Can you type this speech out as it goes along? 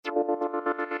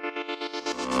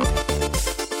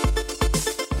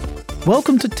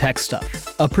Welcome to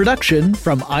TechStuff, a production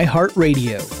from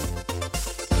iHeartRadio.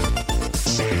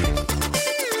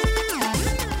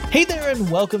 Hey there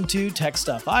and welcome to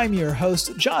TechStuff. I'm your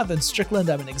host, Jonathan Strickland.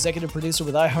 I'm an executive producer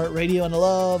with iHeartRadio and I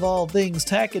love all things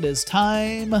tech. It is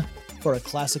time for a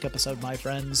classic episode, my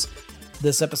friends.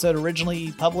 This episode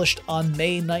originally published on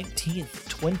May 19th,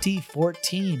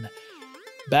 2014.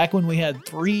 Back when we had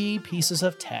 3 pieces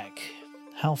of tech.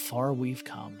 How far we've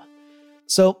come.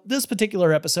 So this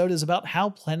particular episode is about how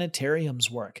planetariums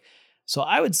work. So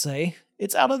I would say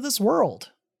it's out of this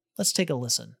world. Let's take a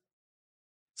listen.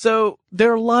 So there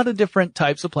are a lot of different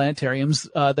types of planetariums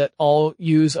that all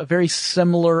use a very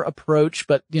similar approach,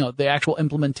 but the actual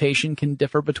implementation can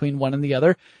differ between one and the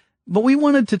other. But we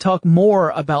wanted to talk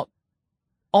more about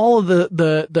all of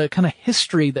the kind of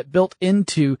history that built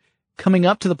into coming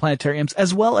up to the planetariums,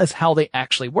 as well as how they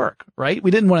actually work, right?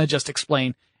 We didn't want to just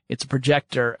explain it's a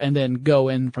projector and then go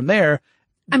in from there.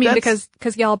 I mean, because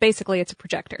y'all, basically it's a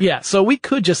projector. Yeah. So we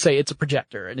could just say it's a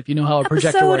projector. And if you know how a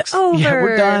projector works, over. Yeah,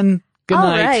 we're done. Good All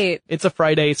night. Right. It's a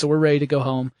Friday, so we're ready to go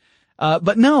home.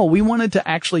 But no, we wanted to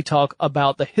actually talk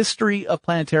about the history of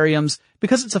planetariums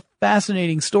because it's a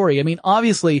fascinating story. I mean,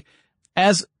 obviously,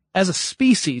 as a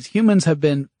species, humans have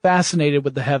been fascinated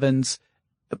with the heavens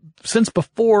since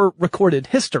before recorded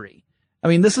history. I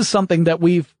mean, this is something that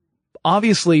we've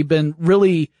obviously been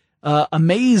really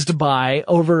amazed by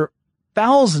over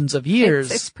thousands of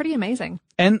years. It's pretty amazing.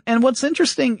 And what's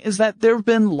interesting is that there have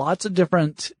been lots of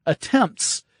different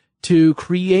attempts to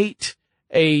create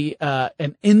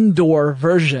an indoor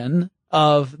version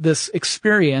of this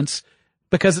experience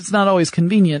because it's not always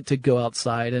convenient to go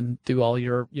outside and do all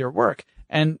your work.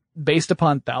 And based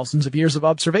upon thousands of years of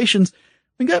observations,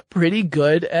 we got pretty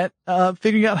good at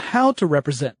figuring out how to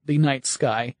represent the night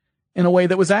sky in a way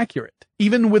that was accurate,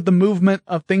 even with the movement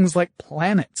of things like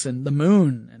planets and the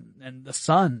moon and the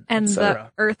sun, and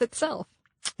the Earth itself.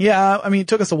 Yeah, I mean, it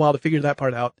took us a while to figure that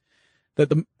part out, that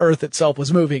the Earth itself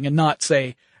was moving and not,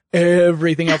 say,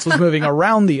 everything else was moving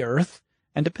around the Earth.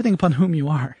 And depending upon whom you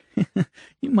are,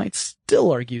 you might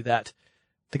still argue that.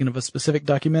 Thinking of a specific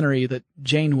documentary that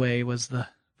Janeway was the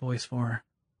voice for.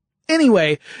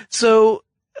 Anyway, so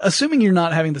assuming you're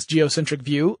not having this geocentric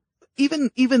view,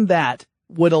 even that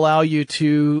would allow you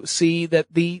to see that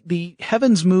the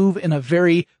heavens move in a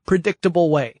very predictable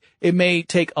way. It may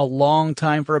take a long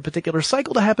time for a particular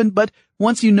cycle to happen, but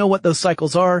once you know what those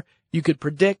cycles are, you could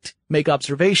predict, make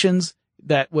observations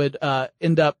that would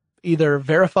end up either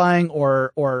verifying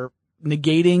or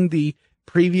negating the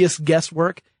previous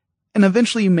guesswork, and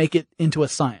eventually you make it into a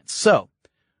science. So,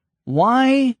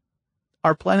 why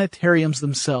are planetariums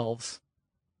themselves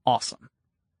awesome?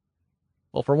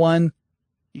 Well, for one,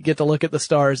 you get to look at the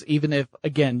stars even if,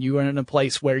 again, you are in a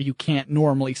place where you can't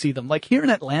normally see them. Like here in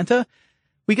Atlanta,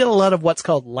 we get a lot of what's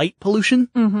called light pollution.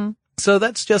 Mm-hmm. So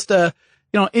that's just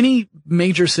any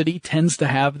major city tends to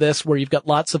have this where you've got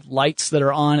lots of lights that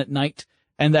are on at night,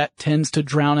 and that tends to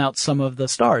drown out some of the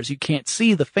stars. You can't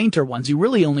see the fainter ones. You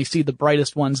really only see the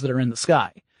brightest ones that are in the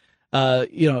sky.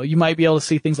 You might be able to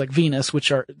see things like Venus,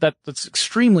 that's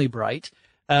extremely bright.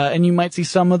 And you might see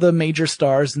some of the major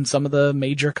stars and some of the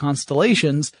major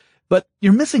constellations, but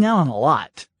you're missing out on a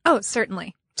lot. Oh,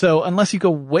 certainly. So unless you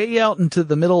go way out into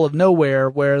the middle of nowhere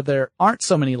where there aren't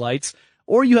so many lights,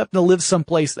 or you happen to live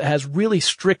someplace that has really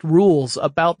strict rules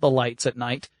about the lights at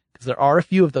night, because there are a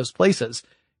few of those places,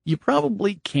 you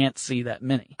probably can't see that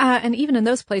many. And even in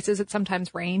those places, it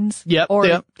sometimes rains. Yep, or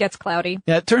yep. Gets cloudy.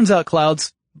 Yeah, it turns out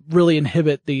clouds really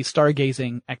inhibit the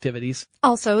stargazing activities.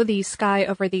 Also, the sky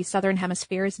over the southern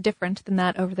hemisphere is different than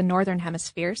that over the northern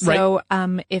hemisphere. So,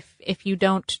 right. If you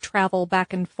don't travel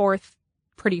back and forth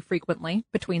pretty frequently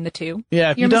between the two,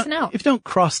 yeah, you're missing out. If you don't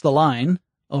cross the line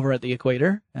over at the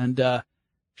equator, and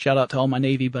shout out to all my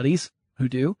Navy buddies who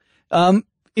do,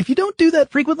 if you don't do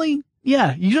that frequently,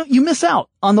 yeah, you miss out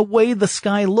on the way the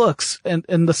sky looks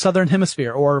in the southern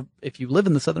hemisphere, or if you live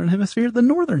in the southern hemisphere, the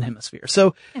northern hemisphere.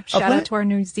 So shout out to our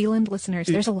New Zealand listeners.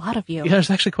 There's a lot of you. Yeah,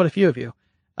 there's actually quite a few of you.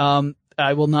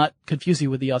 I will not confuse you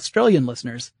with the Australian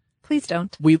listeners. Please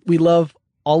don't. We love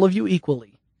all of you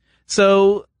equally.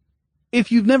 So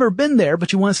if you've never been there,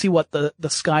 but you want to see what the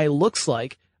sky looks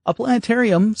like, a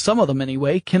planetarium, some of them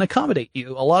anyway, can accommodate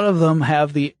you. A lot of them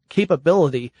have the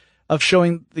capability of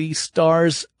showing the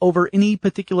stars over any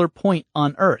particular point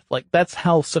on Earth. Like, that's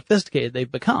how sophisticated they've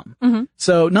become. Mm-hmm.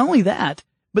 So not only that,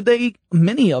 but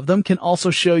many of them can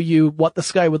also show you what the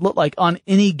sky would look like on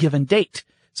any given date.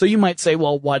 So you might say,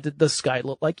 well, what did the sky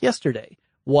look like yesterday?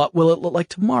 What will it look like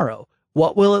tomorrow?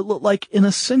 What will it look like in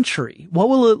a century? What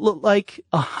will it look like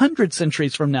 100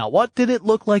 centuries from now? What did it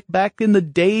look like back in the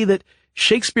day that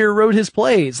Shakespeare wrote his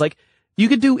plays? Like, You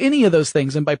could do any of those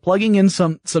things, and by plugging in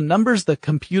some numbers, the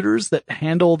computers that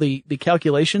handle the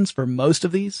calculations for most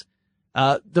of these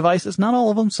devices, not all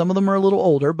of them, some of them are a little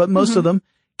older, but most of them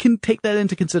can take that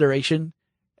into consideration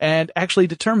and actually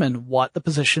determine what the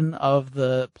position of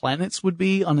the planets would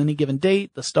be on any given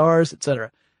date, the stars,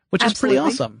 etc., which is pretty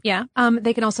awesome. Yeah.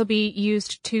 They can also be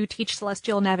used to teach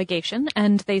celestial navigation,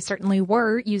 and they certainly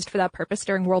were used for that purpose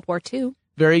during World War II.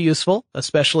 Very useful,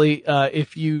 especially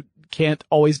if you can't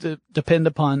always depend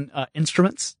upon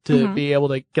instruments to be able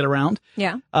to get around.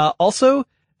 Yeah. Also,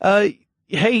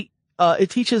 it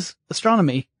teaches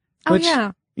astronomy. Which,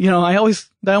 yeah. I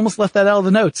almost left that out of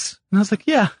the notes. And I was like,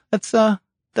 yeah, that's a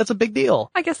big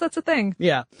deal. I guess that's a thing.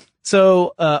 Yeah.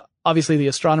 So, obviously the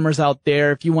astronomers out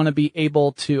there, if you want to be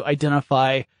able to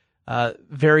identify,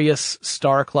 various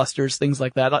star clusters, things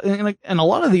like that. And a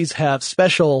lot of these have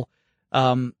special,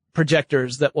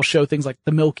 projectors that will show things like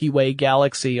the Milky Way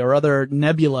galaxy or other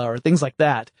nebula or things like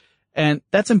that. And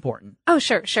that's important. Oh,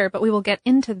 sure. But we will get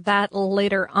into that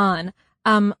later on.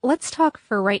 Let's talk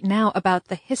for right now about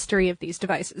the history of these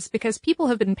devices, because people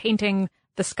have been painting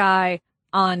the sky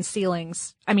on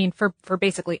ceilings, for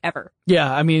basically ever. Yeah,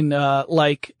 I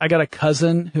got a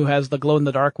cousin who has the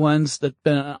glow-in-the-dark ones that's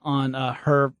been on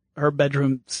her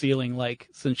bedroom ceiling,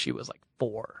 since she was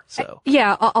 4, so.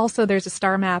 Yeah, also there's a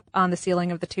star map on the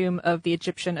ceiling of the tomb of the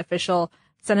Egyptian official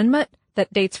Senenmut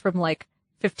that dates from,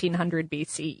 1500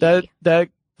 BCE. That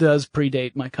does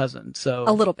predate my cousin, so.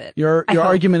 A little bit. Your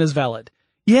argument is valid.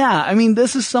 Yeah,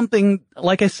 this is something,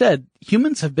 like I said,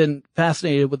 humans have been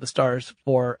fascinated with the stars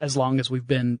for as long as we've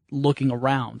been looking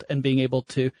around and being able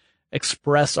to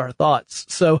express our thoughts.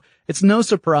 So it's no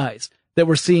surprise that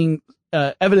we're seeing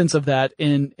evidence of that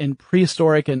in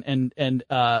prehistoric and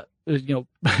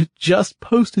just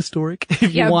post-historic,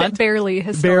 if you want. Barely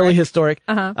historic. Barely historic.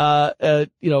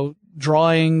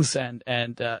 Drawings and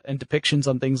depictions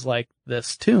on things like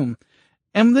this tomb.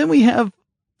 And then we have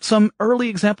some early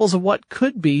examples of what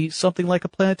could be something like a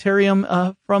planetarium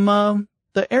from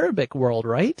the Arabic world,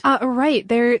 right? Right.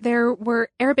 There were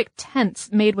Arabic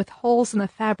tents made with holes in the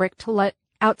fabric to let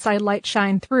outside light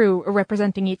shine through,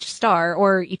 representing each star,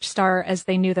 or each star as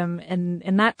they knew them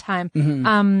in that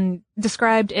time.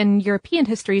 Described in European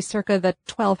history circa the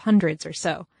 1200s or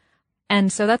so.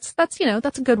 And so that's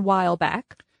a good while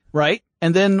back. Right.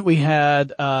 And then we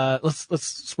had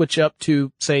let's switch up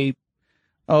to, say,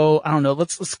 I don't know.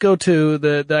 Let's go to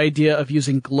the idea of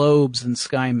using globes and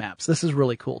sky maps. This is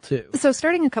really cool too. So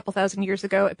starting a couple thousand years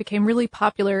ago, it became really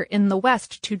popular in the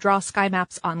West to draw sky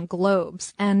maps on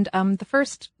globes. And the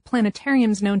first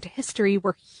planetariums known to history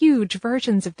were huge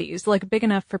versions of these, big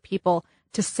enough for people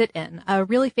to sit in. A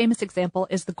really famous example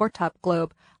is the Gortop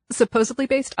globe, supposedly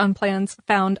based on plans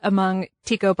found among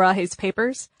Tycho Brahe's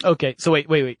papers. Okay, so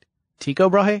wait.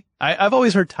 Tycho Brahe? I've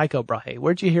always heard Tycho Brahe.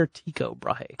 Where'd you hear Tycho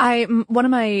Brahe? One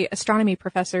of my astronomy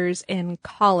professors in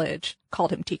college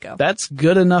called him Tycho. That's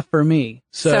good enough for me.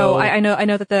 So I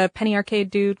know that the Penny Arcade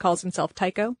dude calls himself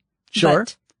Tycho. Sure.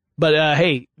 But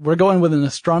hey, we're going with an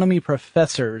astronomy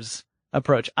professor's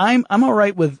approach. I'm all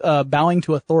right with bowing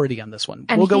to authority on this one.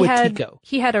 We'll go with Tycho.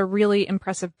 He had a really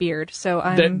impressive beard, so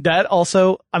that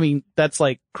also, that's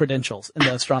like credentials in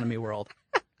the astronomy world.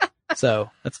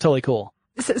 So that's totally cool.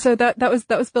 So that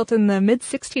was built in the mid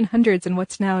 1600s in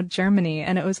what's now Germany,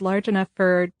 and it was large enough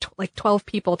for 12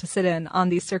 people to sit in on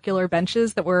these circular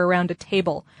benches that were around a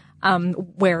table,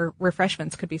 where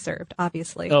refreshments could be served,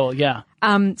 obviously. Oh yeah.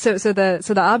 So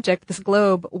the object, this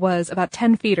globe, was about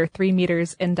 10 feet or 3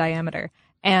 meters in diameter,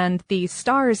 and the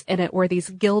stars in it were these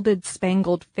gilded,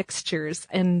 spangled fixtures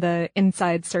in the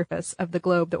inside surface of the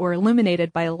globe that were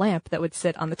illuminated by a lamp that would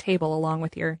sit on the table along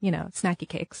with your, snacky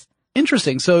cakes.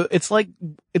 Interesting. So it's like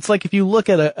if you look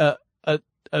at a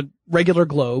regular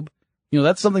globe,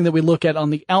 that's something that we look at on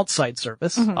the outside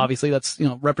surface. Obviously that's,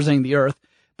 representing the Earth,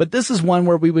 but this is one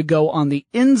where we would go on the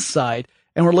inside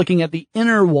and we're looking at the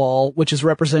inner wall, which is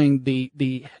representing the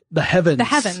heavens. The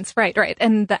heavens, right.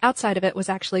 And the outside of it was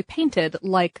actually painted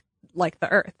like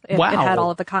the Earth. It had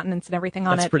all of the continents and everything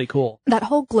on it. That's pretty cool. That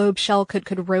whole globe shell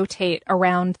could rotate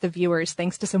around the viewers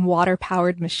thanks to some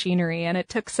water-powered machinery, and it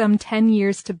took some 10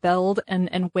 years to build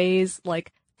and weighs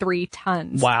 3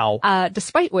 tons. Wow.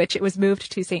 Despite which it was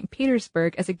moved to St.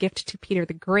 Petersburg as a gift to Peter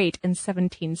the Great in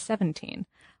 1717.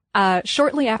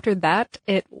 Shortly after that,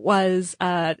 it was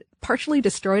partially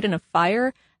destroyed in a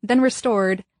fire, then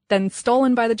restored, then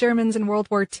stolen by the Germans in World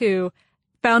War II,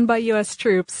 found by U.S.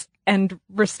 troops, and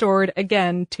restored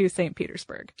again to St.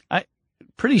 Petersburg.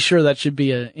 pretty sure that should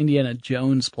be an Indiana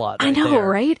Jones plot. I know, there.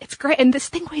 right? It's great. And this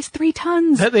thing weighs 3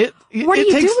 tons. What are It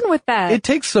you takes, doing with that? It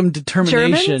takes some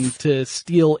determination Germans? to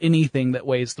steal anything that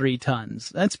weighs 3 tons.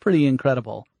 That's pretty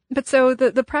incredible. But so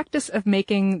the practice of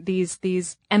making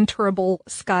these enterable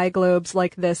sky globes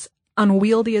like this,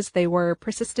 unwieldy as they were,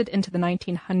 persisted into the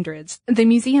 1900s. The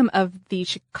Museum of the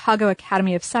Chicago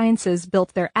Academy of Sciences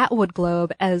built their Atwood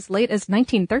globe as late as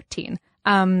 1913.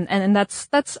 And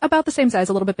that's about the same size,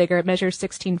 a little bit bigger. It measures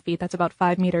 16 feet. That's about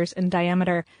 5 meters in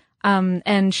diameter.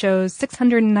 And shows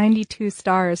 692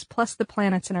 stars plus the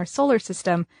planets in our solar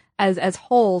system as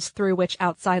holes through which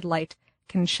outside light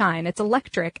can shine. It's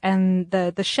electric, and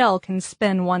the shell can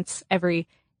spin once every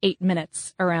 8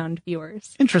 minutes around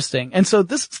viewers. Interesting. And so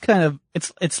this is kind of,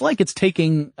 it's like it's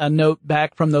taking a note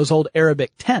back from those old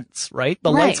Arabic tents, right?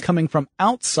 The light's coming from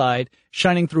outside,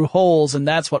 shining through holes, and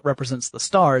that's what represents the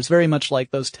stars, very much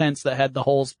like those tents that had the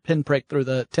holes pinpricked through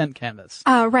the tent canvas.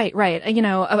 Right. You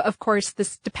know, of course,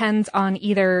 this depends on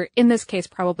either, in this case,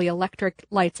 probably electric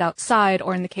lights outside,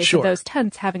 or in the case of those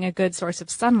tents, having a good source of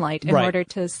sunlight in order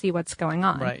to see what's going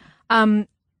on. Right.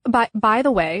 By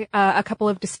the way, a couple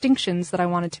of distinctions that I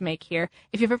wanted to make here.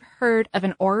 If you've ever heard of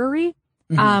an orrery,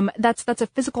 that's a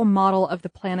physical model of the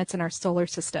planets in our solar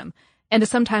system, and is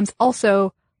sometimes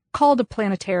also called a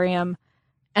planetarium,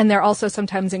 and they're also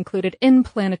sometimes included in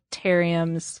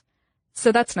planetariums.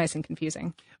 So that's nice and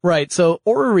confusing. Right. So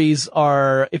orreries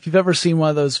are, if you've ever seen one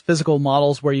of those physical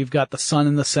models where you've got the sun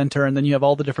in the center and then you have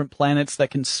all the different planets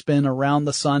that can spin around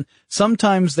the sun,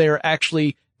 sometimes they're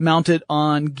actually mounted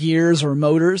on gears or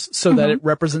motors so that it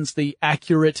represents the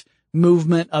accurate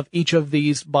movement of each of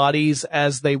these bodies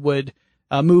as they would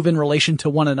move in relation to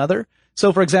one another.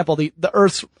 So, for example, the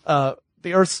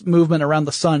Earth's movement around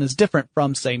the sun is different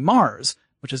from, say, Mars,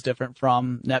 which is different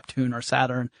from Neptune or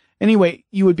Saturn. Anyway,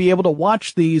 you would be able to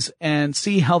watch these and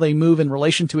see how they move in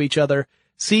relation to each other,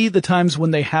 see the times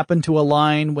when they happen to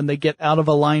align, when they get out of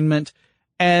alignment,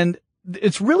 and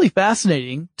it's really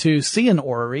fascinating to see an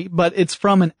orrery, but it's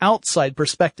from an outside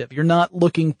perspective. You're not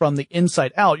looking from the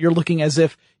inside out. You're looking as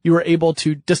if you were able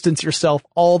to distance yourself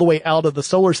all the way out of the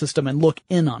solar system and look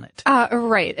in on it.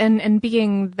 Right. And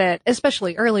being that,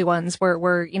 especially early ones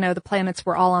where, you know, the planets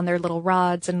were all on their little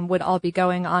rods and would all be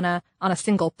going on a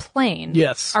single plane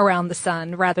around the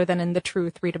sun rather than in the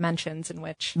true 3 dimensions in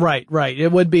which. Right.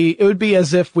 It would be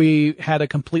as if we had a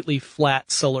completely flat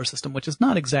solar system, which is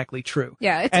not exactly true.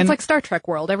 Yeah. It's like Star Trek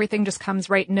world. Everything just comes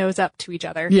right nose up to each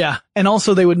other. Yeah. And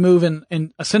also they would move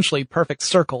in essentially perfect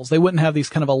circles. They wouldn't have these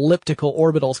kind of elliptical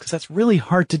orbitals, because that's really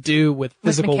hard to do with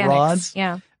physical rods.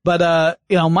 Yeah. But,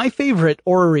 you know, my favorite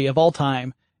orrery of all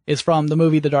time is from the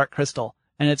movie The Dark Crystal,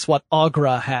 and it's what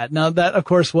Agra had. Now, that, of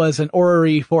course, was an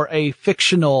orrery for a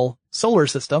fictional solar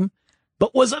system,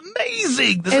 but was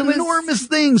amazing. This enormous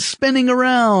thing spinning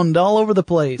around all over the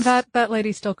place. That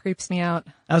lady still creeps me out.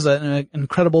 That was an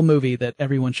incredible movie that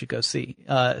everyone should go see.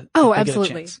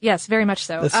 Absolutely. Yes, very much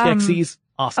so. The Skeksis,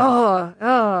 awesome.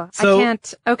 So, I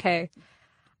can't. Okay.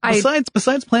 Besides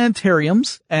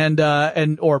planetariums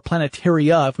or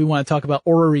planetaria, if we want to talk about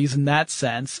orreries in that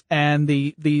sense, and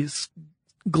these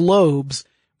globes,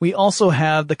 we also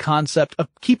have the concept of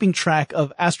keeping track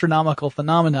of astronomical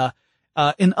phenomena,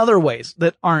 in other ways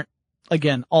that aren't,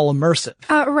 again, all immersive.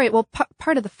 Right. Well,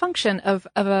 part of the function of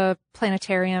a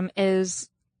planetarium is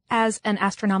as an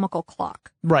astronomical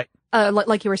clock. Right.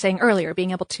 Like you were saying earlier,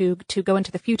 being able to go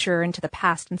into the future, into the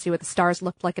past, and see what the stars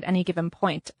looked like at any given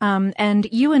point. And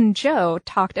you and Joe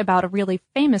talked about a really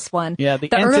famous one. Yeah, the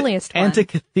earliest one.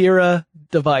 Antikythera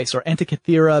device, or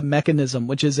Antikythera mechanism,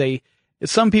 which is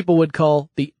some people would call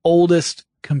the oldest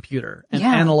computer, an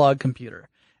analog computer.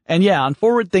 And on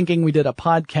Forward Thinking, we did a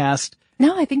podcast.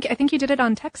 No, I think you did it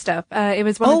on TechStuff. It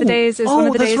was one of the days. It was one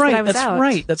of the days that I was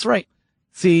out. That's right.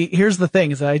 See, here's the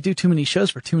thing, is that I do too many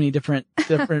shows for too many different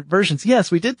versions.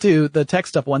 Yes, we did do the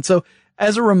TechStuff one. So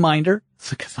as a reminder,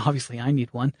 because obviously I need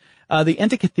one, the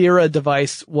Antikythera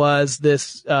device was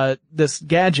this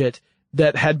gadget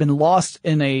that had been lost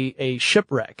in a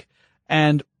shipwreck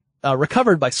and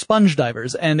recovered by sponge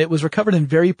divers, and it was recovered in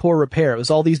very poor repair. It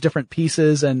was all these different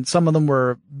pieces, and some of them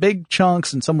were big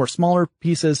chunks and some were smaller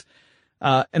pieces.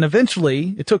 And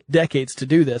eventually, it took decades to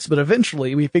do this, but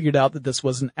eventually we figured out that this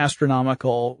was an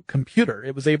astronomical computer.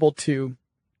 It was able to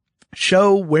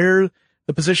show where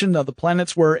the position of the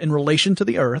planets were in relation to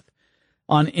the Earth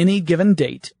on any given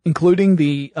date, including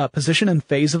the position and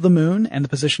phase of the moon and the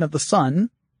position of the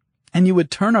sun. And you would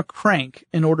turn a crank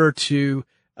in order to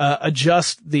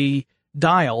adjust the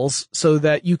dials so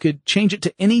that you could change it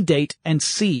to any date and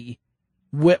see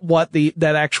what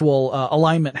that actual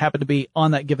alignment happened to be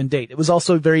on that given date. It was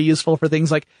also very useful for things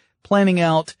like planning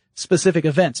out specific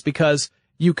events, because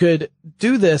you could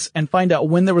do this and find out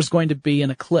when there was going to be an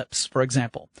eclipse, for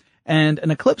example. And an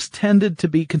eclipse tended to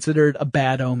be considered a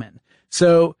bad omen.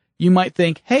 So you might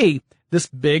think, hey, this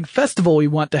big festival we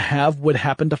want to have would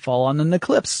happen to fall on an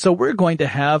eclipse. So we're going to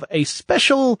have a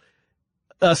special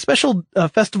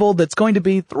festival that's going to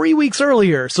be 3 weeks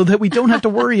earlier so that we don't have to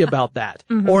worry about that.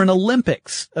 Mm-hmm. Or an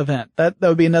Olympics event. That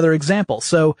would be another example.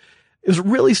 So it was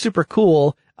really super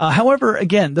cool. However,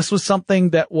 again, this was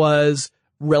something that was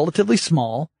relatively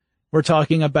small. We're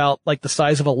talking about like the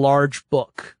size of a large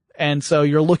book. And so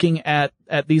you're looking at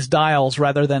these dials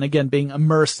rather than, again, being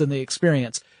immersed in the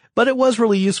experience. But it was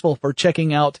really useful for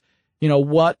checking out,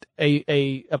 what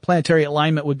a planetary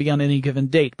alignment would be on any given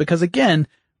date. Because again,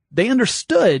 they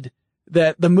understood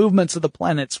that the movements of the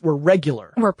planets were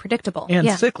regular. Were predictable. And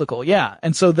cyclical, yeah.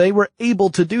 And so they were able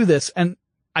to do this. And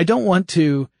I don't want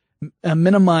to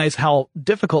minimize how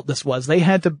difficult this was. They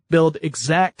had to build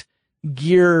exact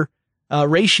gear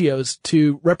ratios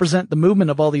to represent the movement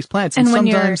of all these planets. And when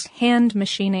sometimes you're hand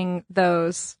machining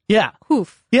those. Yeah.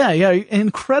 Oof. Yeah. An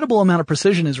incredible amount of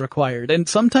precision is required. And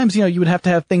sometimes, you would have to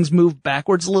have things move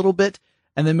backwards a little bit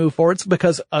and then move forwards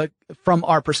because, from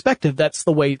our perspective, that's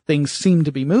the way things seem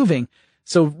to be moving.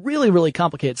 So really, really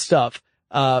complicated stuff.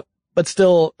 But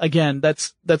still, again,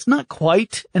 that's not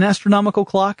quite an astronomical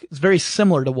clock. It's very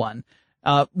similar to one.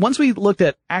 Once we looked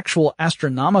at actual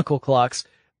astronomical clocks,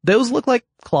 those look like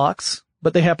clocks,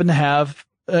 but they happen to have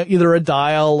either a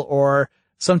dial or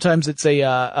sometimes it's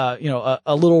a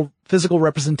little physical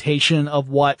representation of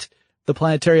what the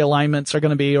planetary alignments are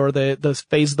going to be, or the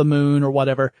phase of the moon or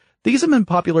whatever. These have been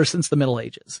popular since the Middle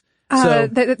Ages. So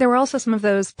there were also some of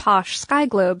those posh sky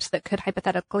globes that could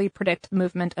hypothetically predict the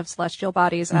movement of celestial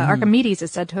bodies. Archimedes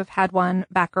is said to have had one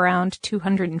back around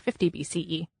 250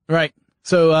 BCE. Right.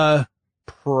 So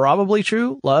probably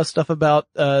true. A lot of stuff about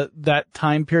that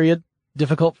time period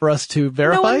difficult for us to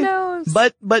verify. No one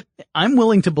knows. But I'm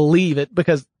willing to believe it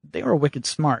because they were wicked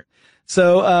smart.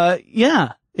 So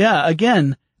yeah.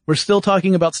 Again, we're still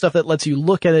talking about stuff that lets you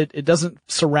look at it. It doesn't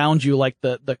surround you like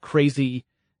the crazy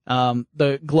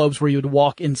the globes where you would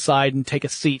walk inside and take a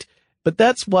seat. But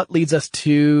that's what leads us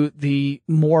to the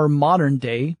more modern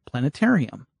day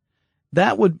planetarium.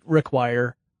 That would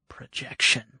require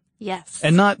projection. Yes.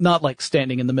 And not like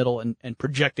standing in the middle and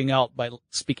projecting out by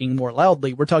speaking more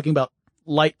loudly. We're talking about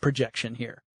light projection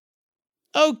here.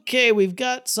 Okay, we've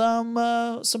got some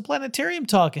planetarium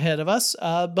talk ahead of us.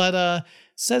 But it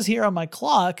says here on my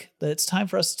clock that it's time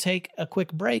for us to take a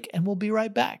quick break, and we'll be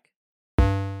right back.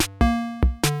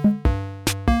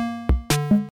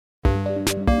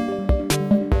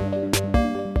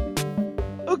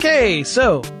 Okay,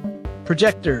 so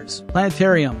projectors,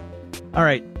 planetarium. All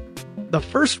right. The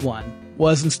first one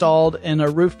was installed on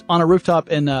a rooftop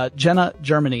in Jena,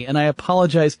 Germany. And I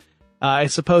apologize. I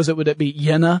suppose it would be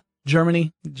Jena,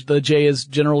 Germany. The J is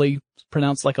generally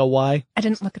pronounced like a Y. I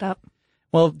didn't look it up.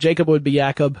 Well, Jacob would be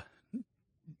Jakob.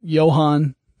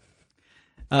 Johann.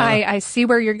 I see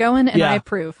where you're going, and I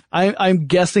approve. I'm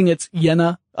guessing it's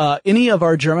Jena. Any of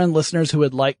our German listeners who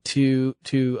would like to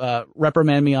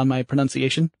reprimand me on my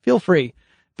pronunciation, feel free,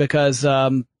 because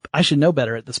I should know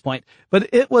better at this point. But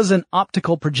it was an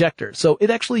optical projector, so it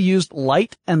actually used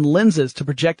light and lenses to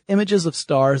project images of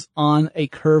stars on a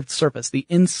curved surface, the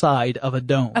inside of a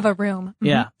dome. Of a room. Mm-hmm.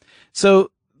 Yeah.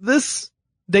 So this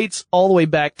dates all the way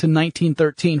back to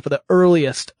 1913 for the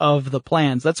earliest of the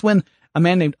plans. That's when a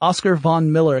man named Oskar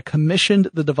von Miller commissioned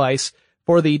the device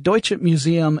for the Deutsche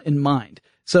Museum in mind.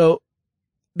 So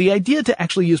the idea to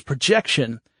actually use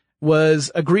projection was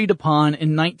agreed upon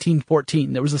in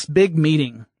 1914. There was this big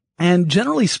meeting. And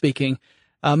generally speaking,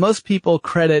 most people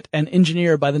credit an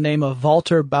engineer by the name of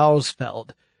Walter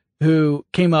Bausfeld, who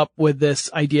came up with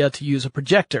this idea to use a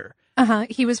projector.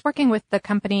 He was working with a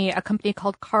company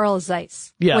called Carl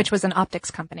Zeiss, which was an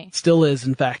optics company. Still is,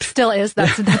 in fact. Still is.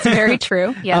 That's very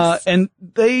true. Yes. And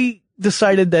they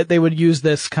decided that they would use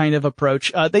this kind of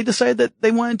approach. They decided that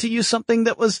they wanted to use something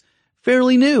that was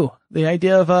fairly new. The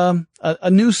idea of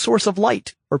a new source of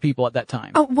light for people at that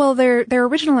time. Oh, well, their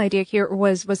original idea here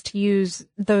was to use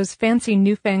those fancy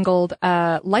newfangled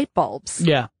light bulbs.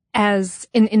 Yeah. As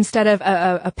instead of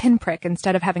a pinprick,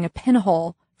 instead of having a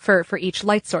pinhole for each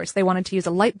light source, they wanted to use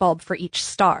a light bulb for each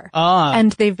star.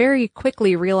 And they very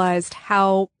quickly realized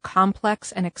how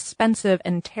complex and expensive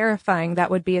and terrifying that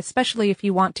would be, especially if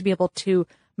you want to be able to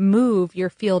move your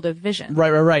field of vision.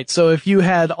 Right. So if you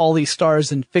had all these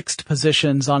stars in fixed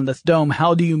positions on this dome,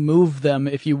 how do you move them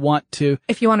if you want to?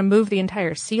 If you want to move the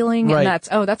entire ceiling, right.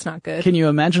 And that's not good. Can you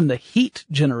imagine the heat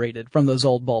generated from those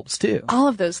old bulbs too? All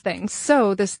of those things.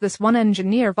 So this one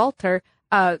engineer, Walter,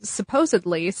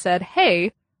 supposedly said,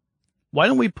 hey, why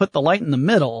don't we put the light in the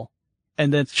middle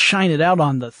and then shine it out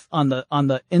on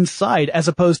the inside as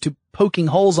opposed to poking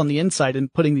holes on the inside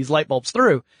and putting these light bulbs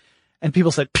through? And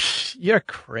people said, you're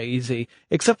crazy,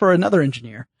 except for another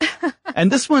engineer.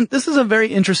 And this is a very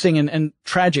interesting and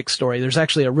tragic story. There's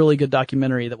actually a really good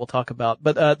documentary that we'll talk about.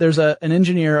 But there's an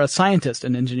engineer, a scientist,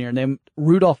 an engineer named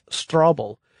Rudolf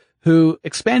Straubel, who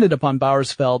expanded upon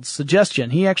Bauersfeld's suggestion.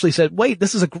 He actually said, wait,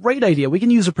 this is a great idea. We can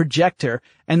use a projector,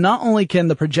 and not only can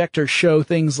the projector show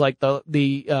things like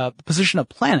the position of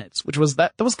planets, which was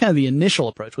that was kind of the initial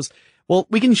approach, was, well,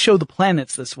 we can show the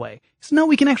planets this way. So no,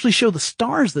 we can actually show the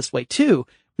stars this way too.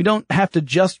 We don't have to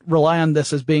just rely on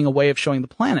this as being a way of showing the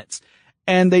planets.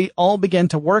 And they all began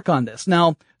to work on this.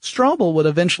 Now, Straubel would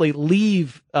eventually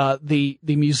leave the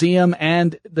museum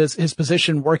and his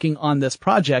position working on this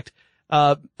project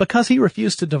because he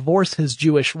refused to divorce his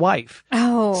Jewish wife.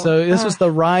 Oh. So this was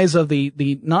the rise of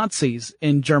the Nazis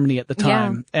in Germany at the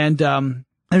time. Yeah. And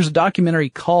there's a documentary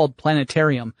called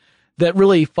Planetarium that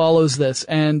really follows this.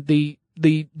 And the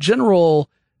general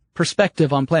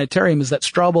perspective on Planetarium is that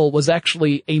Straubel was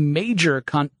actually a major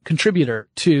contributor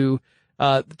to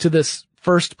this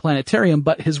first planetarium,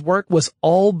 but his work was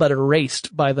all but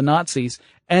erased by the Nazis.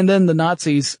 And then the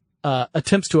Nazis'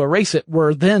 attempts to erase it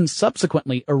were then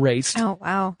subsequently erased. Oh,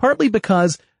 wow. Partly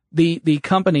because the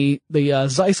company, the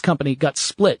Zeiss company, got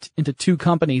split into two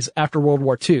companies after World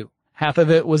War II. Half of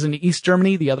it was in East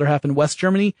Germany, the other half in West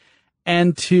Germany.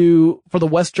 And for the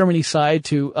West Germany side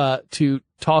to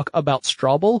talk about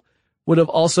Straubel would have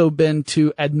also been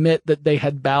to admit that they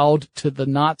had bowed to the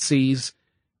Nazis'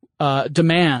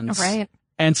 demands. Right.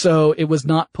 And so it was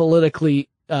not politically,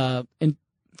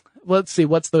 let's see,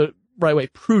 what's the right way?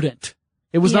 Prudent.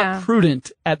 It was not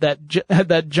prudent at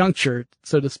that juncture,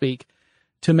 so to speak,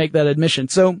 to make that admission.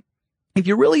 So if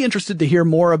you're really interested to hear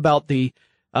more about the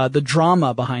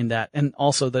drama behind that and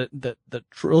also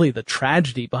the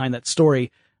tragedy behind that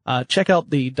story, check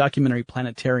out the documentary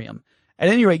Planetarium. At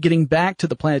any rate, getting back to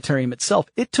the planetarium itself,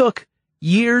 it took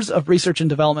years of research and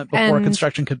development before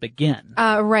construction could begin.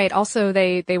 Right. Also,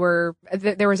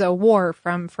 there was a war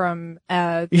from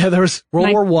there was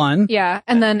World War I. Yeah.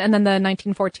 And then the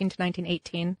 1914 to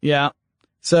 1918. Yeah.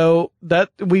 So that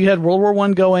we had World War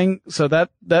I going. So that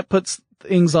puts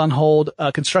things on hold.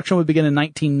 Construction would begin in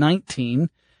 1919.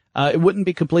 It wouldn't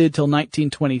be completed till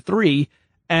 1923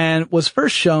 and was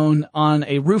first shown on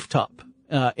a rooftop,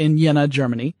 in Jena,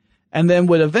 Germany, and then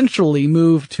would eventually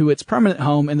move to its permanent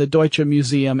home in the Deutsche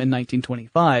Museum in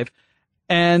 1925.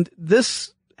 And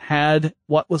this had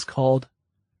what was called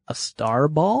a star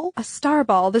ball? A star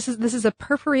ball. This is a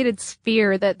perforated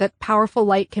sphere that powerful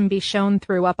light can be shown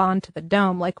through up onto the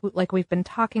dome, like we've been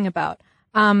talking about.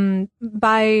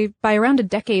 By around a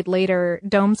decade later,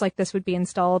 domes like this would be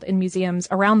installed in museums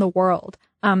around the world,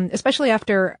 especially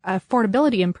after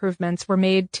affordability improvements were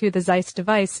made to the Zeiss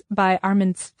device by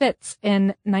Armin Spitz in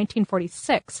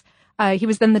 1946. He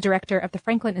was then the director of the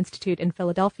Franklin Institute in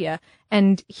Philadelphia,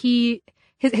 and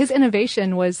his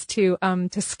innovation was to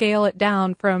scale it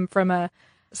down from a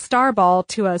star ball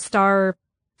to a star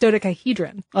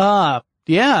dodecahedron.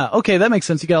 Yeah. Okay. That makes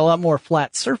sense. You got a lot more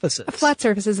flat surfaces. Flat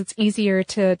surfaces. It's easier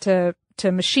to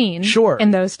machine. Sure. In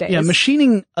those days. Yeah.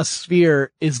 Machining a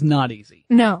sphere is not easy.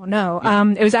 No.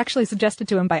 Yeah. It was actually suggested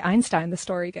to him by Einstein, the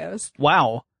story goes.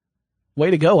 Wow. Way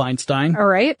to go, Einstein. All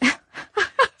right.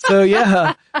 So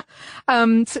yeah.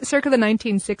 Circa the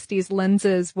 1960s,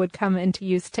 lenses would come into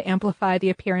use to amplify the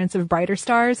appearance of brighter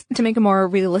stars to make a more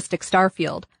realistic star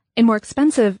field. In more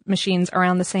expensive machines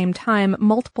around the same time,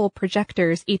 multiple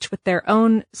projectors, each with their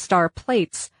own star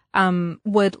plates,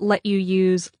 would let you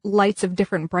use lights of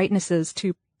different brightnesses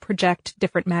to project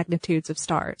different magnitudes of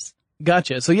stars.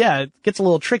 Gotcha. So yeah, it gets a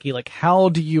little tricky. Like, how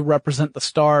do you represent the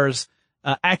stars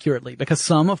accurately? Because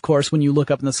some, of course, when you look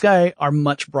up in the sky, are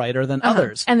much brighter than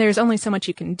others. And there's only so much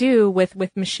you can do with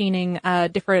machining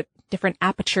different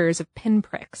apertures of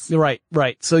pinpricks.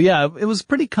 Right. So yeah, it was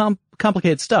pretty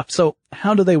complicated stuff. So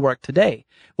how do they work today?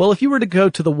 Well, if you were to go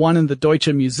to the one in the Deutsche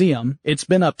Museum, it's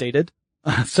been updated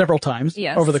several times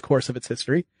over the course of its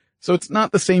history. So it's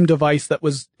not the same device that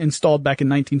was installed back in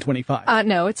 1925.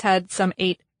 No, it's had some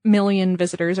 8 million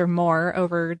visitors or more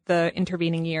over the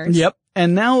intervening years. Yep.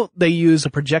 And now they use a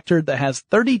projector that has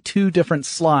 32 different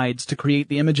slides to create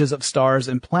the images of stars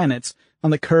and planets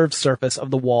on the curved surface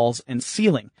of the walls and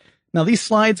ceiling. Now, these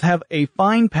slides have a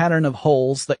fine pattern of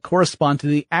holes that correspond to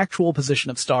the actual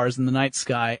position of stars in the night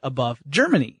sky above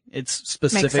Germany. It's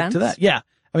specific to that. Yeah.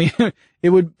 I mean, it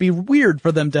would be weird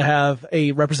for them to have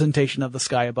a representation of the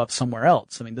sky above somewhere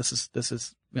else. I mean, this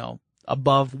is,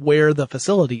 above where the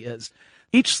facility is.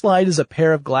 Each slide is a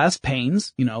pair of glass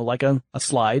panes, like a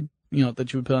slide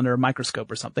that you would put under a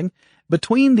microscope or something.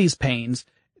 Between these panes,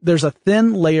 there's a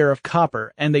thin layer of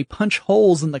copper, and they punch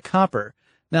holes in the copper.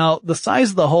 Now, the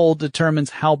size of the hole determines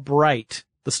how bright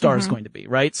the star is going to be,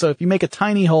 right? So if you make a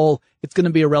tiny hole, it's going to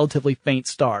be a relatively faint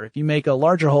star. If you make a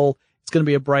larger hole, it's going to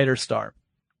be a brighter star.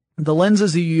 The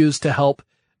lenses you use to help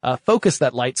focus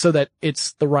that light so that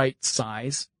it's the right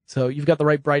size. So you've got the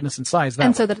right brightness and size.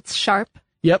 So that it's sharp.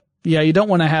 Yep. Yeah, you don't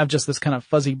want to have just this kind of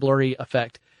fuzzy, blurry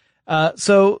effect.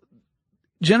 So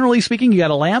generally speaking, you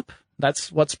got a lamp.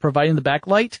 That's what's providing the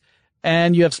backlight.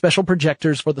 And you have special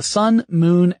projectors for the sun,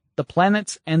 moon, the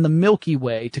planets, and the Milky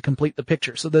Way to complete the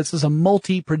picture. So this is a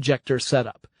multi-projector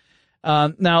setup.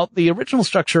 Now, the original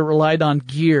structure relied on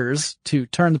gears to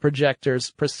turn the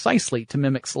projectors precisely to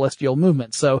mimic celestial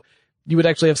movement. So you would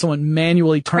actually have someone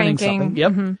manually turning something.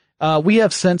 Yep. We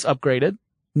have since upgraded.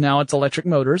 Now it's electric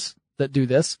motors that do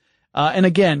this. And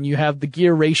again, you have the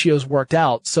gear ratios worked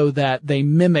out so that they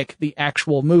mimic the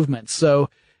actual movement. So,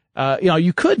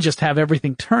 you could just have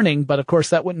everything turning, but of course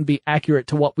that wouldn't be accurate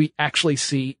to what we actually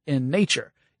see in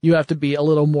nature. You have to be a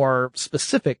little more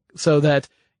specific so that,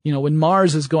 when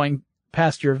Mars is going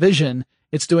past your vision,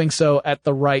 it's doing so at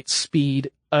the right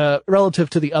speed, relative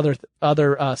to the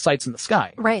other sites in the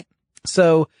sky. Right.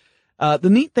 So, the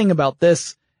neat thing about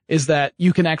this is that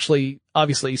you can actually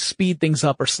obviously speed things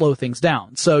up or slow things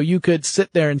down. So you could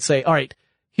sit there and say, all right,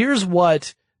 here's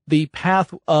what the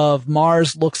path of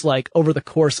Mars looks like over the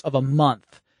course of a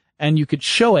month. And you could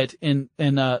show it in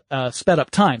a sped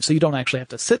up time. So you don't actually have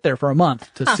to sit there for a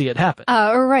month to see it happen.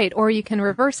 Right. Or you can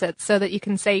reverse it so that you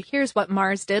can say, here's what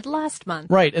Mars did last month.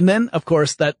 Right. And then, of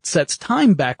course, that sets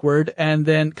time backward. And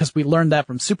then, because we learned that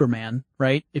from Superman,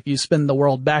 right? If you spin the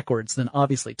world backwards, then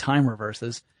obviously time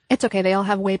reverses. It's okay. They all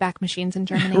have Wayback Machines in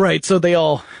Germany. Right. So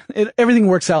everything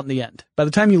works out in the end. By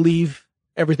the time you leave,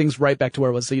 everything's right back to where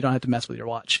it was, so you don't have to mess with your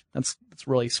watch. That's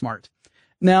really smart.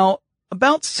 Now,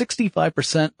 about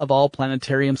 65% of all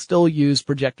planetariums still use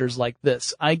projectors like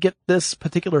this. I get this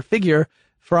particular figure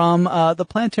from the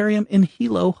planetarium in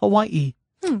Hilo, Hawaii.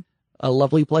 A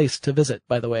lovely place to visit,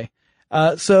 by the way.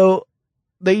 So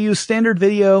they use standard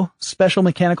video, special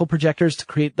mechanical projectors to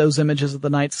create those images of the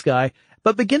night sky.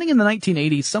 But beginning in the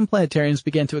 1980s, some planetariums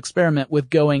began to experiment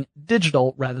with going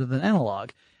digital rather than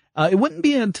analog. It wouldn't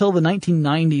be until the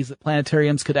 1990s that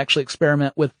planetariums could actually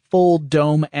experiment with full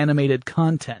dome animated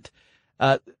content.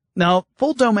 Now,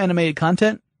 full dome animated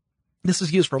content, this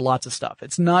is used for lots of stuff.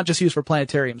 It's not just used for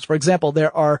planetariums. For example,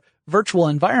 there are virtual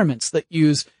environments that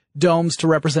use domes to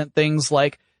represent things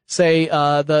like, say,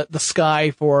 the sky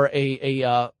for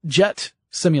a jet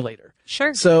simulator.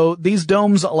 Sure. So these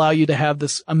domes allow you to have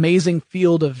this amazing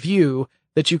field of view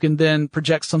that you can then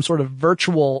project some sort of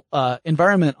virtual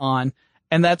environment on.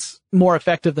 And that's more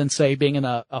effective than, say, being in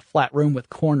a flat room with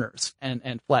corners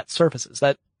and flat surfaces.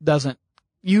 That doesn't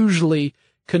usually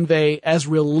convey as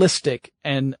realistic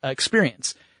an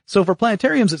experience. So for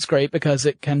planetariums, it's great because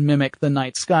it can mimic the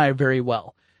night sky very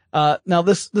well. Now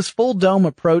this full dome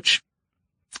approach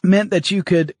meant that you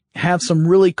could have some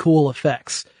really cool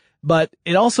effects, but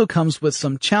it also comes with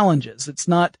some challenges. It's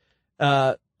not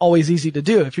always easy to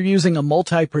do. If you're using a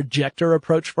multi-projector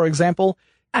approach, for example,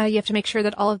 you have to make sure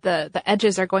that all of the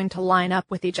edges are going to line up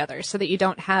with each other so that you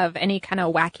don't have any kind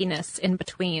of wackiness in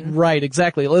between. Right,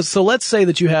 exactly. So let's say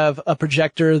that you have a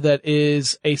projector that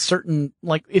is a certain,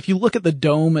 like, if you look at the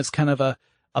dome as kind of a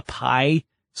pie,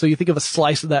 so you think of a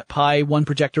slice of that pie, one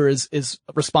projector is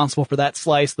responsible for that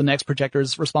slice, the next projector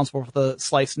is responsible for the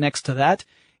slice next to that.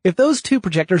 If those two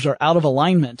projectors are out of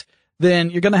alignment, then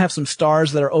you're going to have some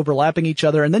stars that are overlapping each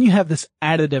other, and then you have this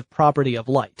additive property of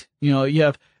light. You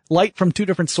have light from two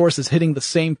different sources hitting the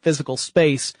same physical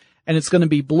space, and it's going to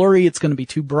be blurry, it's going to be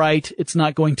too bright, it's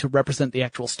not going to represent the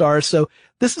actual stars. So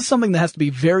this is something that has to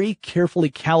be very carefully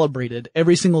calibrated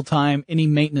every single time any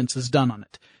maintenance is done on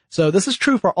it. So this is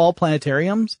true for all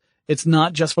planetariums. It's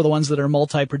not just for the ones that are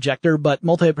multi-projector, but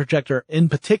multi-projector in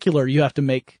particular, you have to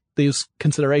make these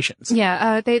considerations.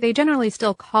 Yeah, they generally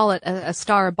still call it a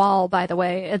star ball, by the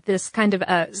way, this kind of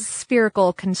a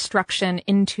spherical construction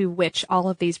into which all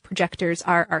of these projectors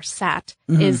are sat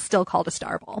is still called a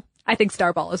star ball. I think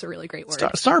star ball is a really great word.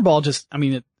 Star ball just, I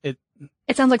mean, it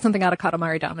sounds like something out of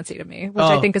Katamari Damacy to me, which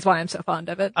I think is why I'm so fond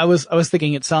of it. I was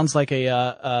thinking it sounds like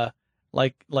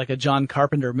like a John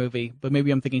Carpenter movie, but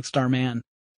maybe I'm thinking Starman.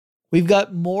 We've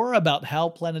got more about how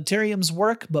planetariums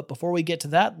work, but before we get to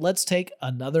that, let's take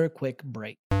another quick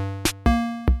break.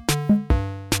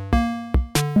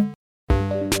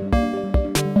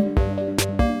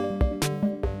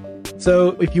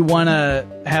 So if you want to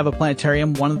have a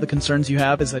planetarium, one of the concerns you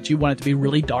have is that you want it to be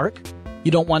really dark.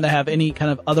 You don't want to have any kind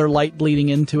of other light bleeding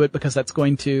into it because that's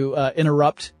going to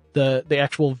interrupt the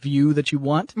actual view that you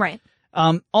want. Right.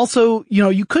 Also,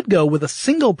 you could go with a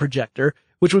single projector,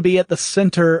 which would be at the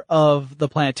center of the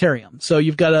planetarium. So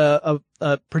you've got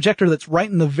a projector that's right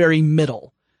in the very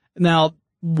middle. Now,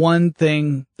 one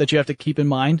thing that you have to keep in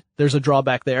mind, there's a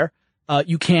drawback there.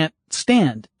 You can't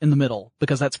stand in the middle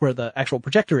because that's where the actual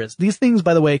projector is. These things,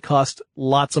 by the way, cost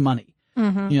lots of money.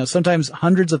 Mm-hmm. Sometimes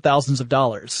hundreds of thousands of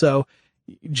dollars. So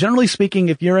generally speaking,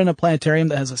 if you're in a planetarium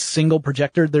that has a single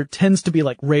projector, there tends to be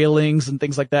like railings and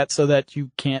things like that so that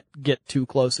you can't get too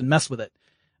close and mess with it.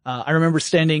 I remember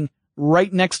standing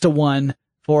right next to one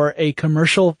for a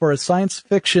commercial for a science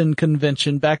fiction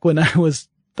convention back when I was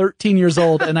 13 years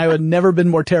old, and I had never been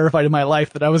more terrified in my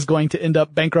life that I was going to end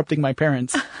up bankrupting my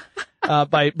parents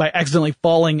by accidentally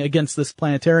falling against this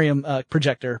planetarium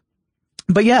projector.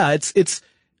 But yeah, it's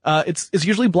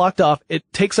usually blocked off. It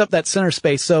takes up that center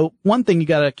space. So one thing you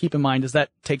got to keep in mind is that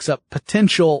takes up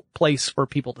potential place for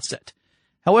people to sit.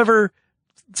 However,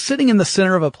 sitting in the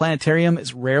center of a planetarium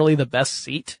is rarely the best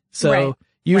seat. So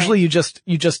usually you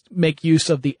just make use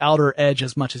of the outer edge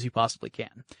as much as you possibly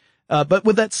can. But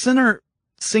with that center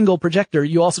single projector,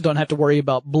 you also don't have to worry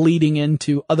about bleeding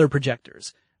into other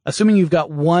projectors. Assuming you've got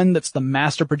one that's the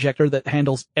master projector that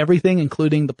handles everything,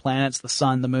 including the planets, the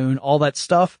sun, the moon, all that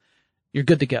stuff, you're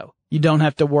good to go. You don't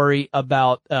have to worry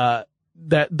about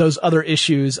those other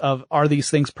issues of are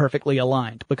these things perfectly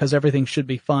aligned, because everything should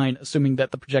be fine, assuming that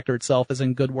the projector itself is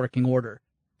in good working order.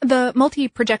 The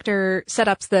multi-projector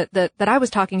setups that I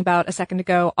was talking about a second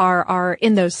ago are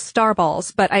in those star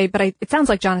balls, but it sounds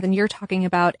like, Jonathan, you're talking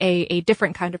about a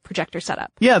different kind of projector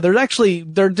setup. Yeah, there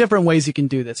are different ways you can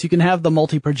do this. You can have the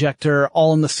multi-projector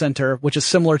all in the center, which is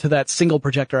similar to that single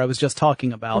projector I was just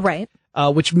talking about. Right.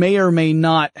 Which may or may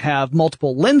not have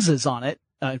multiple lenses on it.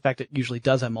 In fact, it usually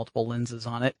does have multiple lenses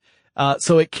on it.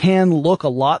 So it can look a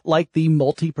lot like the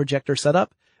multi-projector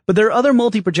setup. But there are other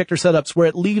multi-projector setups where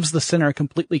it leaves the center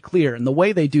completely clear. And the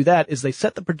way they do that is they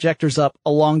set the projectors up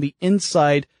along the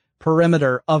inside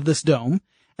perimeter of this dome,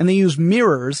 and they use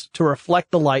mirrors to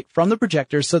reflect the light from the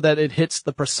projectors so that it hits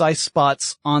the precise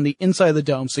spots on the inside of the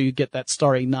dome so you get that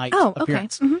starry night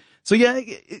appearance. Okay. Mm-hmm. So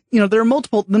yeah, there are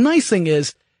multiple. The nice thing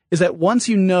is that once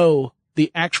you know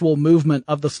the actual movement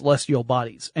of the celestial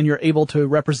bodies and you're able to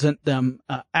represent them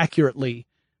accurately,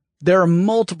 there are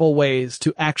multiple ways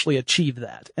to actually achieve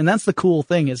that. And that's the cool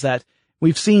thing, is that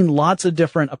we've seen lots of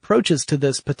different approaches to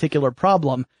this particular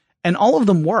problem, and all of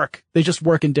them work. They just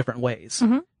work in different ways,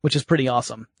 which is pretty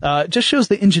awesome. It just shows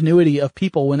the ingenuity of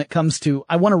people when it comes to,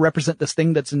 I want to represent this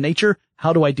thing that's in nature.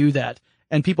 How do I do that?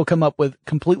 And people come up with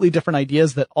completely different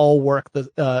ideas that all work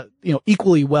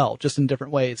equally well, just in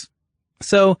different ways.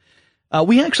 So,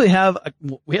 we actually have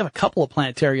a couple of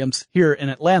planetariums here in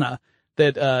Atlanta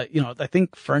that, I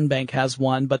think Fernbank has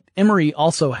one, but Emory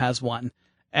also has one.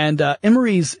 And,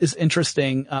 Emory's is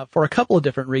interesting, for a couple of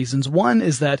different reasons. One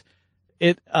is that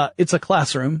it's a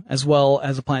classroom as well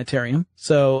as a planetarium.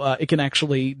 So, it can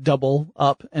actually double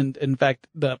up. And in fact,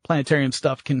 the planetarium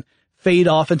stuff can fade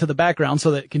off into the background so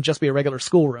that it can just be a regular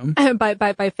schoolroom.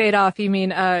 By fade off, you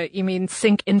mean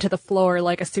sink into the floor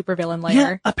like a supervillain layer?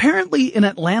 Yeah, apparently in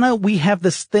Atlanta, we have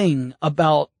this thing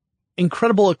about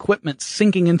incredible equipment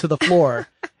sinking into the floor.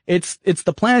 It's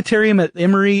the planetarium at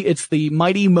Emory. It's the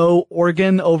Mighty Mo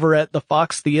organ over at the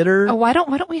Fox Theater. Oh, why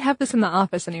don't we have this in the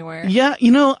office anywhere? Yeah,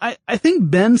 I think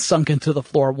Ben sunk into the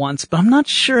floor once, but I'm not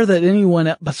sure that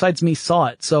anyone besides me saw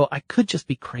it. So I could just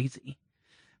be crazy,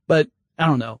 but I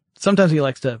don't know. Sometimes he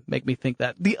likes to make me think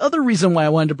that. The other reason why I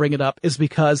wanted to bring it up is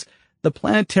because the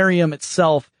planetarium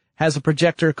itself has a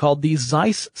projector called the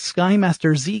Zeiss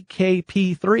SkyMaster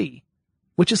ZKP3,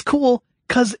 which is cool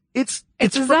because it's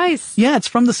Zeiss. Yeah, it's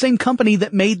from the same company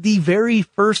that made the very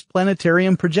first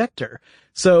planetarium projector.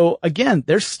 So again,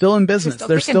 they're still in business.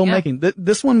 They're still making.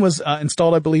 This one was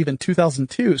installed, I believe, in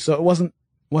 2002, so it wasn't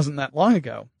that long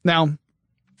ago. Now,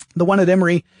 the one at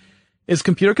Emory is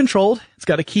computer controlled. It's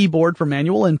got a keyboard for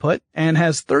manual input and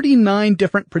has 39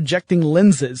 different projecting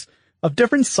lenses of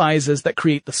different sizes that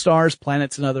create the stars,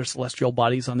 planets, and other celestial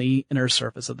bodies on the inner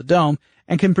surface of the dome,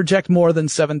 and can project more than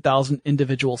 7,000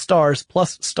 individual stars,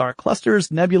 plus star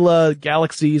clusters, nebula,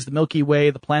 galaxies, the Milky Way,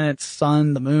 the planets,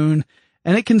 sun, the moon,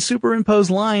 and it can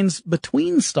superimpose lines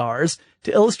between stars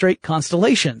to illustrate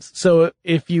constellations. So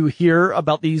if you hear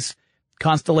about these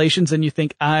constellations and you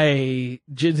think,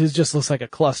 this just looks like a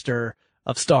cluster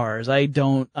of stars, I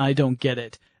don't get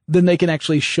it, then they can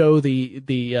actually show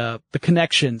the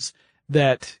connections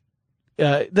that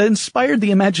inspired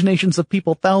the imaginations of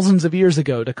people thousands of years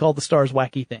ago to call the stars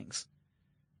wacky things,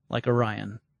 like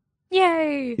Orion.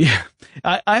 Yay! Yeah.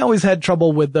 I always had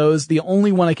trouble with those. The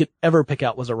only one I could ever pick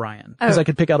out was Orion, because I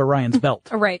could pick out Orion's belt.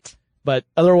 Right. But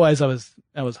otherwise, I was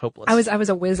hopeless. I was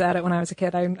a whiz at it when I was a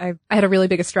kid. I had a really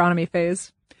big astronomy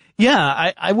phase.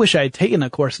 Yeah, I wish I had taken a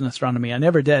course in astronomy. I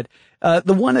never did.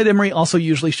 The one at Emory also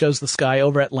usually shows the sky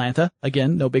over Atlanta.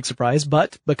 Again, no big surprise,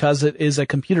 but because it is a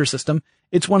computer system,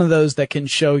 it's one of those that can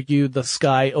show you the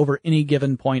sky over any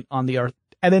given point on the Earth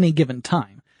at any given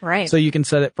time. Right. So you can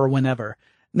set it for whenever.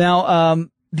 Now,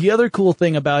 the other cool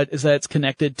thing about it is that it's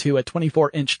connected to a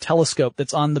 24-inch telescope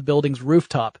that's on the building's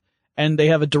rooftop, and they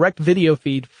have a direct video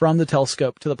feed from the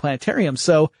telescope to the planetarium.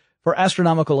 So for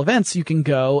astronomical events, you can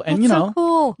go and, That's so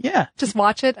cool. Yeah. Just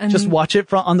watch it Just watch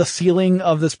it on the ceiling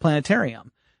of this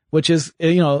planetarium, which is,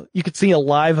 you could see a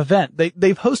live event.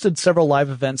 They've hosted several live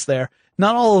events there.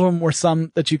 Not all of them were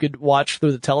some that you could watch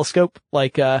through the telescope.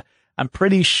 Like, I'm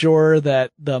pretty sure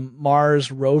that the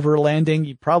Mars rover landing,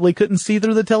 you probably couldn't see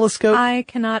through the telescope. I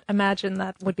cannot imagine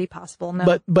that would be possible.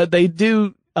 No. But they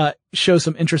do, show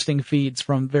some interesting feeds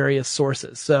from various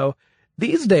sources. So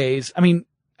these days, I mean,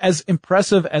 as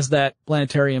impressive as that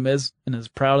planetarium is, and as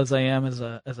proud as I am as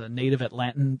a native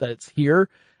Atlantan that it's here,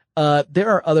 there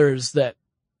are others that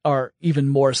are even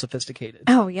more sophisticated.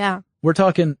 Oh, yeah. We're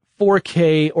talking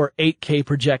 4K or 8K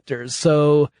projectors.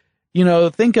 So,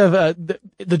 think of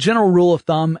the general rule of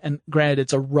thumb, and granted,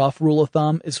 it's a rough rule of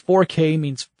thumb, is 4K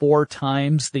means 4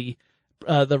 times the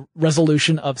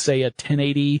resolution of, say, a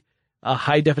 1080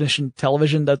 high definition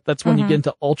television. That's when you get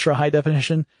into ultra high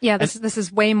definition. Yeah, this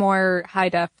is way more high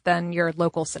def than your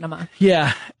local cinema.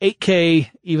 Yeah,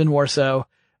 8K even more so.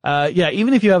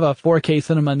 Even if you have a 4K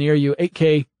cinema near you,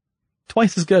 8K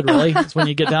twice as good, really, is when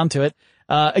you get down to it.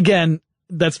 Again,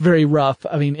 that's very rough.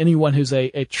 I mean, anyone who's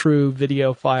a true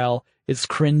videophile is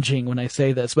cringing when I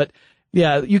say this, but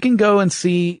yeah, you can go and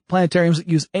see planetariums that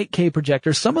use 8K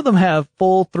projectors. Some of them have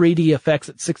full 3D effects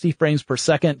at 60 frames per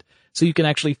second, so you can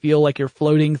actually feel like you're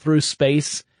floating through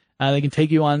space. They can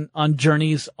take you on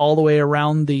journeys all the way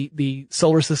around the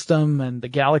solar system and the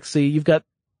galaxy. You've got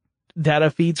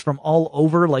data feeds from all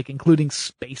over, like including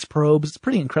space probes. It's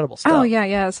pretty incredible stuff. Oh,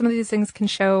 yeah. Some of these things can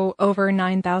show over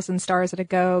 9,000 stars at a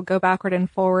go backward and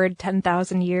forward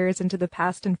 10,000 years into the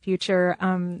past and future.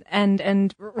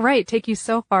 Take you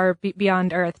so far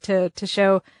beyond Earth to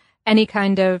show any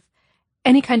kind of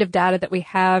data that we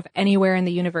have anywhere in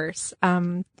the universe.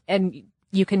 And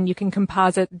you can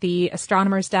composite the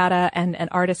astronomers' data and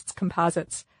artists'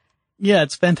 composites. Yeah,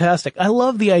 it's fantastic. I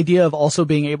love the idea of also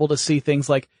being able to see things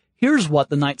like, here's what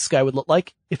the night sky would look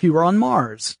like if you were on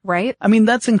Mars. Right. I mean,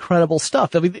 that's incredible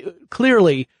stuff. I mean,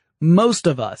 clearly, most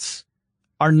of us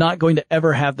are not going to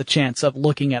ever have the chance of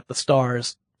looking at the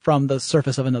stars from the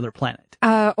surface of another planet.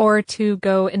 Or to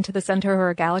go into the center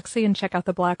of a galaxy and check out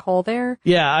the black hole there.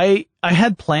 Yeah, I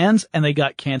had plans and they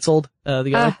got canceled.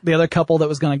 The other couple that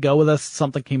was going to go with us,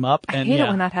 something came up. I hate it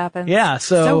when that happens. Yeah,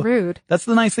 so rude. That's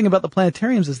the nice thing about the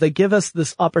planetariums is they give us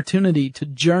this opportunity to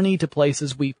journey to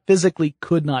places we physically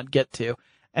could not get to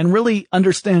and really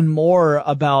understand more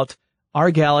about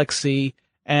our galaxy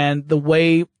and the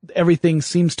way everything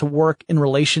seems to work in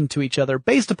relation to each other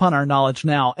based upon our knowledge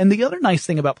now. And the other nice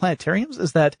thing about planetariums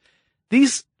is that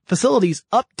these facilities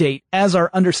update as our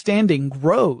understanding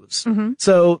grows. Mm-hmm.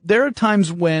 So there are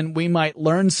times when we might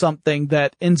learn something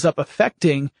that ends up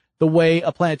affecting the way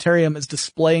a planetarium is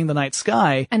displaying the night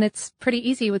sky. And it's pretty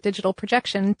easy with digital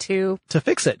projection to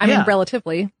fix it. I mean,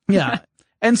 relatively. Yeah.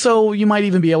 And so you might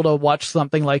even be able to watch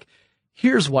something like,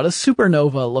 here's what a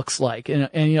supernova looks like. And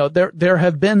there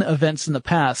have been events in the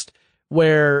past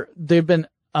where there've been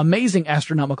amazing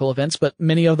astronomical events, but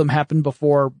many of them happened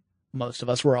before most of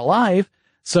us were alive.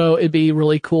 So it'd be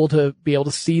really cool to be able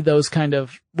to see those kind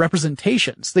of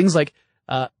representations. Things like,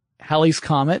 Halley's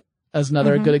Comet as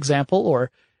another good example,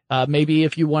 or, maybe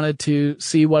if you wanted to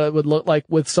see what it would look like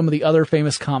with some of the other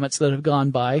famous comets that have gone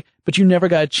by, but you never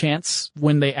got a chance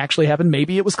when they actually happened.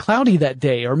 Maybe it was cloudy that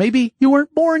day, or maybe you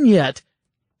weren't born yet.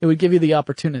 It would give you the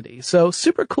opportunity. So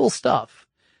super cool stuff.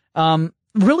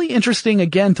 Really interesting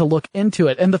again to look into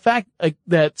it. And the fact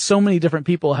that so many different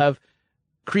people have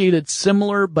created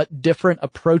similar but different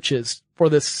approaches for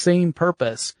this same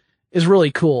purpose is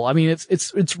really cool. I mean,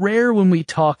 it's rare when we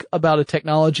talk about a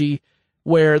technology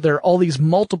where there are all these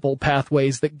multiple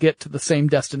pathways that get to the same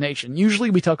destination. Usually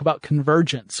we talk about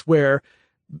convergence, where,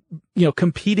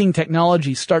 competing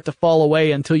technologies start to fall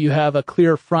away until you have a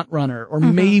clear front runner or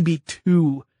maybe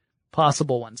two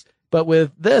possible ones. But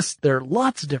with this, there are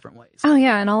lots of different ways. Oh,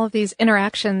 yeah. And all of these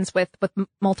interactions with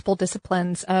multiple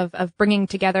disciplines of bringing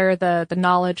together the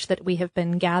knowledge that we have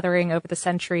been gathering over the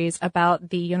centuries about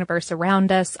the universe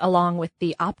around us, along with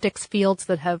the optics fields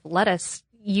that have let us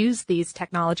use these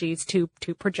technologies to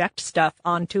project stuff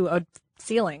onto a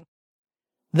ceiling.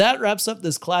 That wraps up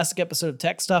this classic episode of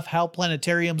Tech Stuff, How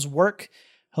Planetariums Work.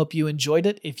 Hope you enjoyed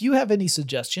it. If you have any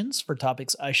suggestions for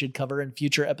topics I should cover in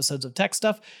future episodes of Tech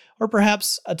Stuff, or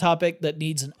perhaps a topic that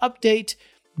needs an update,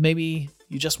 maybe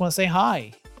you just want to say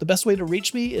hi, the best way to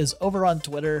reach me is over on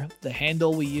Twitter. The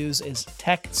handle we use is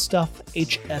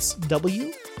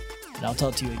TechStuffHSW, and I'll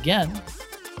talk to you again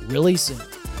really soon.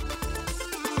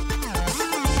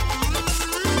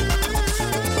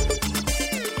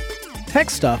 Tech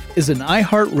Stuff is an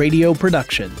iHeartRadio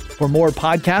production. For more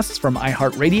podcasts from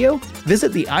iHeartRadio,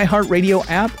 visit the iHeartRadio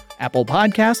app, Apple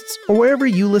Podcasts, or wherever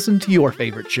you listen to your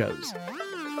favorite shows.